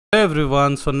Hello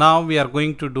everyone, so now we are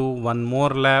going to do one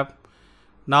more lab.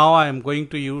 Now I am going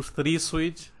to use 3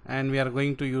 switch and we are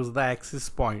going to use the access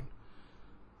point.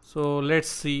 So let's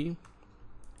see.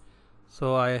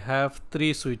 So I have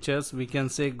 3 switches, we can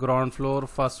say ground floor,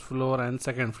 first floor and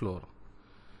second floor.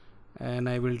 And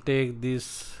I will take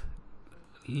this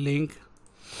link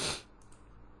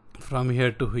from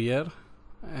here to here,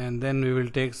 and then we will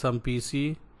take some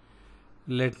PC.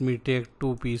 Let me take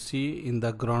 2 PC in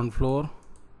the ground floor,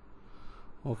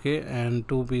 okay, and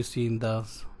 2 PC in the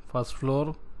first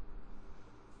floor,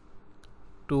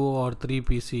 2 or 3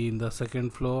 PC in the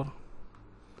second floor,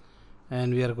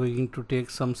 and we are going to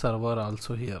take some server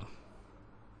also here,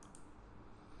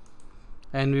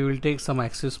 and we will take some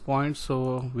access points.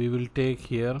 So we will take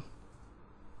here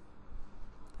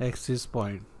access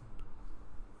point.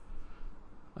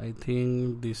 I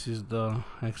think this is the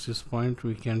access point,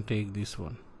 we can take this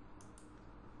one.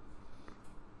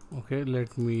 Okay,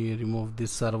 let me remove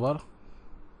this server.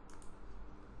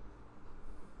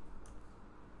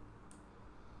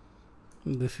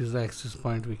 This is the access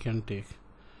point we can take.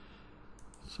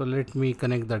 So let me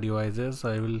connect the devices.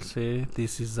 I will say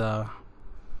this is a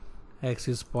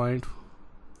access point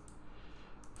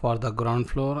for the ground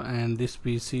floor, and this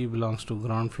PC belongs to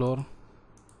ground floor.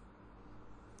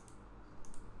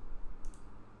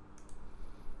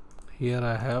 Here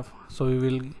I have, so we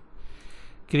will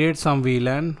create some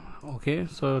VLAN. Okay,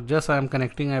 so just I am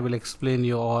connecting, I will explain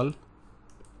you all.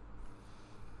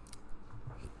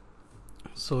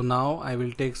 So now I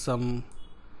will take some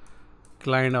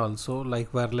client also,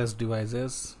 like wireless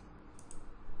devices.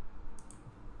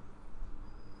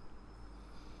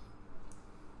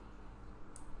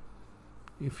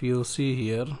 If you see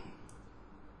here,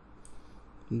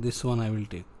 this one I will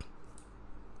take.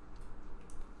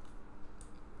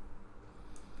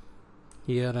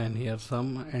 Here and here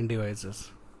some end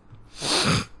devices.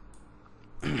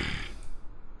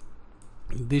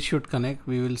 This should connect.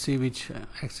 We will see which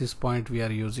access point we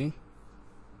are using.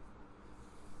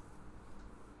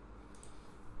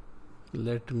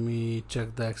 Let me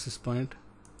check the access point.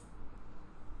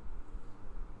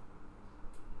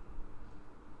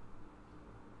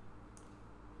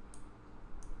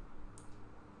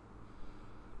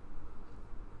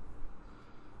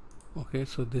 Okay,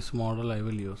 so this model I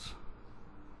will use.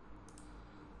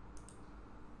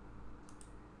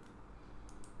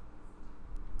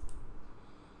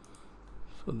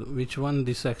 So which one,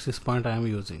 this access point I am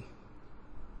using.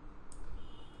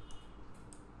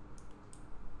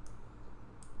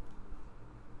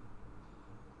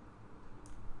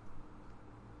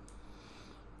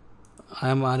 I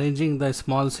am arranging the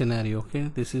small scenario. Okay,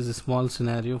 this is a small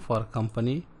scenario for a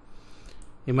company.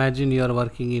 Imagine you are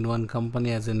working in one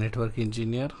company as a network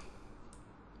engineer.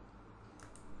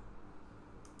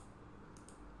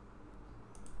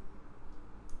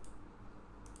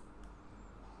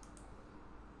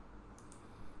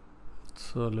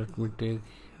 So let me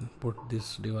put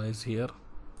this device here.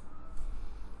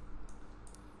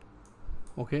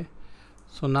 Okay,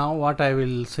 so now what I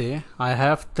will say, I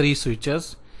have 3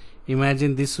 switches.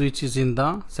 Imagine this switch is in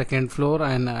the second floor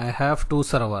and I have 2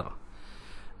 server,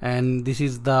 and this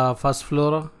is the first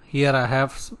floor. Here I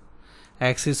have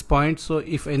access point, so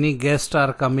if any guests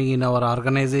are coming in our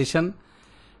organization,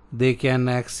 they can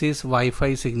access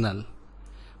Wi-Fi signal.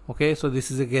 Okay, so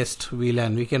this is a guest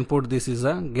VLAN, we can put this is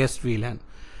a guest VLAN.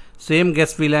 Same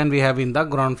guest VLAN we have in the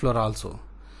ground floor also.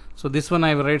 So this one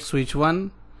I will write switch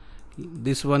 1,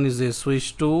 this one is a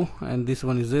switch 2, and this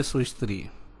one is a switch 3.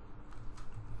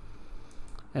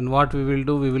 And what we will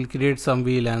do, we will create some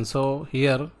VLAN. So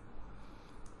here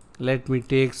let me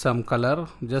take some color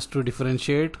just to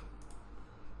differentiate.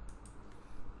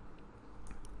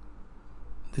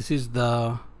 This is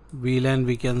the VLAN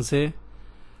we can say.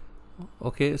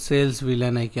 Okay, sales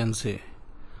VLAN I can say.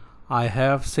 I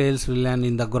have sales VLAN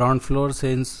in the ground floor,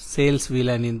 sales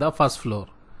VLAN in the first floor,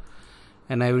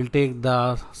 and I will take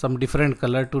some different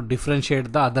color to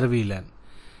differentiate the other VLAN.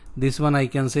 This one I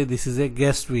can say this is a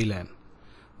guest VLAN.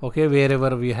 Okay,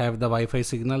 wherever we have the Wi-Fi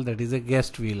signal, that is a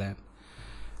guest VLAN.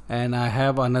 And I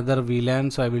have another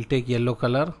VLAN, so I will take yellow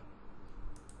color.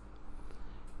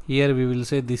 Here we will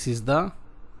say this is the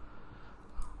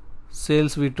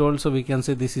sales we told, so we can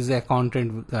say this is a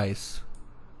accountant guys.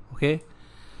 Okay,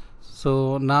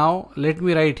 so now let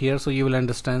me write here so you will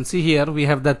understand. See, here we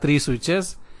have the 3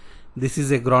 switches. This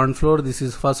is a ground floor, this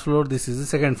is first floor, this is the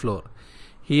second floor.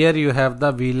 Here you have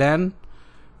the VLAN.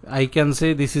 I can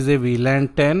say this is a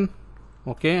VLAN 10.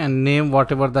 Okay, and name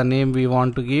whatever the name we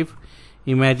want to give.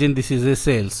 Imagine this is a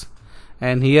sales,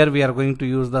 and here we are going to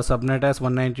use the subnet as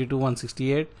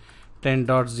 192.168.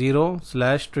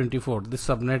 10.0/24. This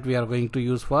subnet we are going to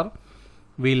use for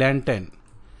VLAN 10.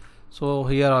 So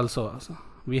here also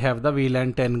we have the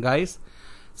VLAN 10 guys.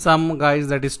 Some guys,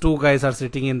 that is 2 guys, are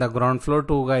sitting in the ground floor,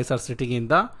 2 guys are sitting in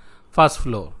the first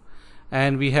floor,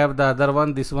 and we have the other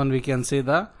one. This one we can say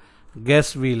the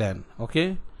guest VLAN.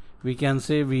 Okay, we can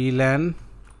say VLAN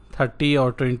 30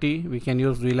 or 20. We can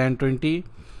use VLAN 20.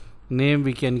 Name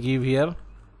we can give here.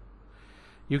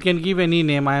 You can give any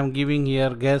name. I am giving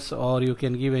here guest, or you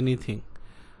can give anything.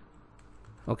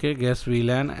 Okay, guest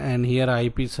VLAN, and here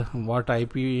IP. What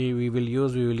IP we will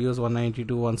use? We will use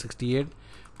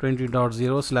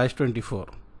 192.168.20.0/24.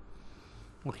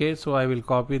 Okay, so I will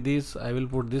copy this. I will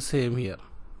put this same here.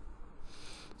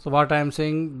 So what I am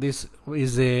saying, this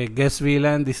is a guest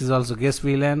VLAN. This is also guest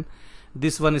VLAN.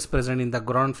 This one is present in the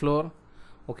ground floor.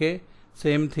 Okay,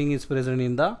 same thing is present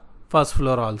in the first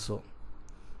floor also.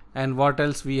 And what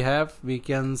else we have? We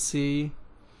can see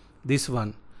this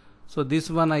one. So this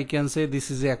one I can say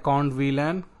this is a account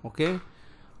VLAN. Okay,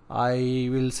 I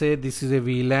will say this is a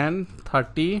VLAN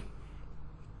 30.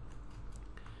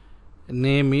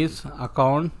 Name is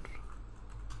account,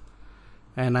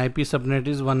 and IP subnet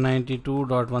is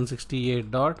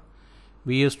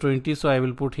 192.168.vs20. So I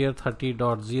will put here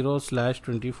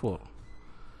 30.0/24.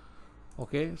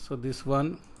 Okay, so this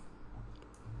one.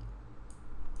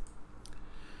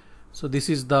 So this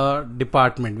is the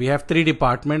department. We have 3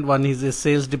 departments. One is a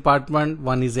sales department,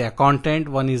 one is a accountant,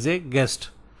 one is a guest.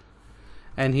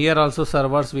 And here also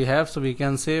servers we have. So we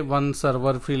can say one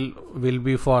server will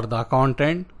be for the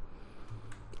accountant.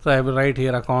 So I will write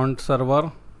here account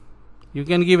server. You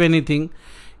can give anything.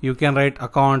 You can write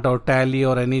account or tally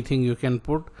or anything you can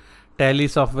put. Tally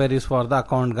software is for the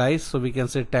account guys. So we can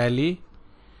say tally.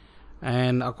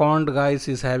 And account guys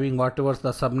is having whatever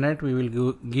the subnet, we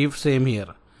will give same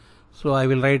here. So I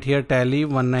will write here tally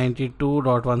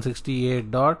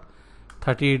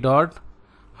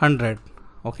 192.168.30.100.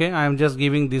 Okay, I am just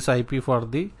giving this IP for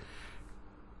the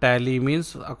tally,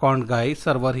 means account guy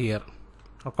server here.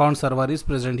 Account server is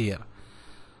present here.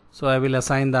 So I will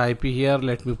assign the IP here.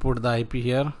 Let me put the IP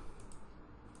here.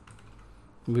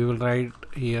 We will write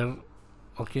here.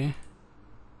 Okay,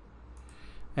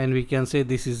 and we can say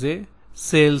this is a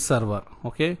sales server.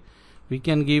 Okay, we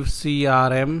can give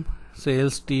CRM.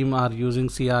 Sales team are using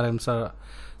CRM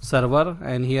server,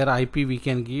 and here IP we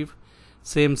can give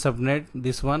same subnet,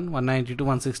 this one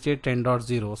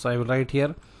 192.168.10.0. So I will write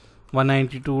here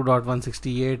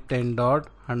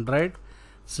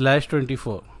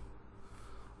 192.168.10.100/24.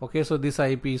 Okay, so this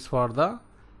IP is for the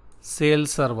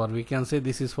sales server. We can say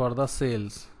this is for the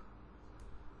sales.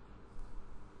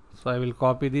 So I will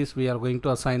copy this. We are going to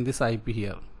assign this IP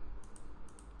here.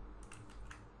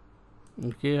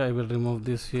 Okay, I will remove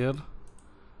this here,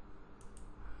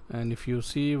 and if you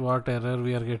see what error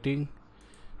we are getting,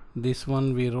 this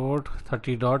one we wrote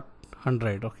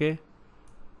 30.100. okay,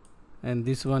 and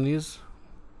this one is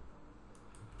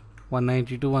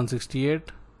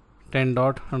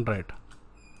 192.168.10.100.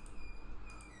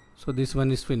 so this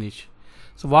one is finished.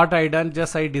 So what I done,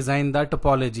 just I designed the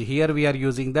topology. Here we are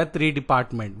using the 3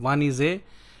 department. One is a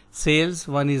sales,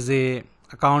 one is a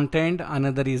accountant,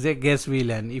 another is a guest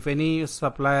VLAN. If any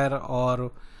supplier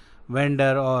or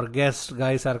vendor or guest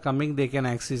guys are coming, they can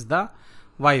access the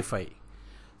Wi-Fi.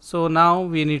 So now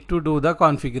we need to do the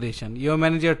configuration. Your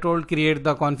manager told create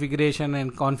the configuration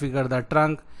and configure the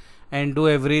trunk and do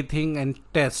everything and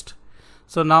test.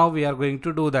 So now we are going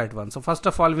to do that one. So first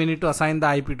of all we need to assign the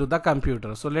IP to the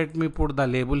computer. So let me put the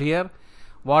label here.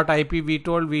 What IP we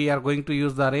told, we are going to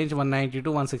use the range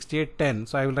 192.168.10.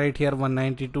 So I will write here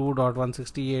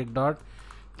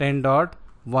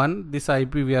 192.168.10.1. This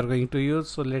IP we are going to use.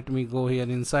 So let me go here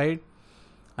inside.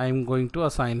 I am going to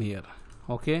assign here.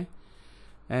 Okay,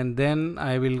 and then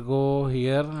I will go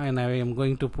here and I am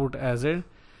going to put as a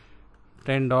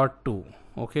 10.2.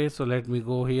 Okay, so let me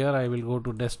go here. I will go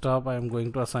to desktop. I am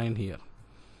going to assign here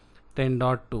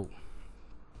 10.2,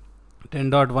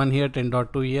 10.1 here,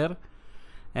 10.2 here,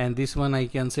 and this one I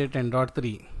can say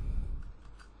 10.3,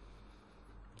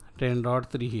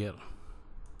 10.3 here.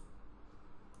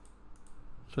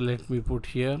 So let me put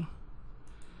here,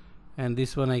 and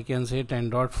this one I can say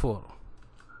 10.4.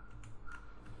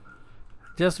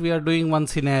 Just we are doing one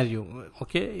scenario.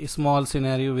 Okay, a small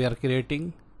scenario we are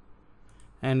creating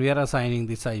and we are assigning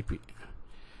this IP.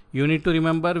 You need to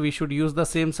remember we should use the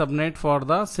same subnet for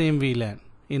the same VLAN.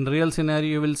 In real scenario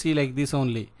you will see like this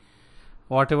only.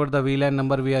 Whatever the VLAN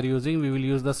number we are using, we will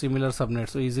use the similar subnet,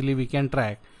 so easily we can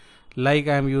track. Like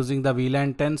I am using the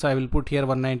VLAN 10, so I will put here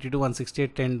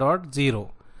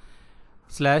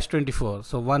 192.168.10.0/24.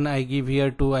 So 1 I give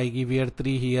here, 2 I give here,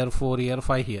 3 here, 4 here,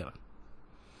 5 here.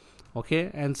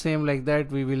 Okay, and same like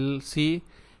that we will see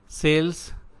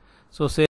sales. So sales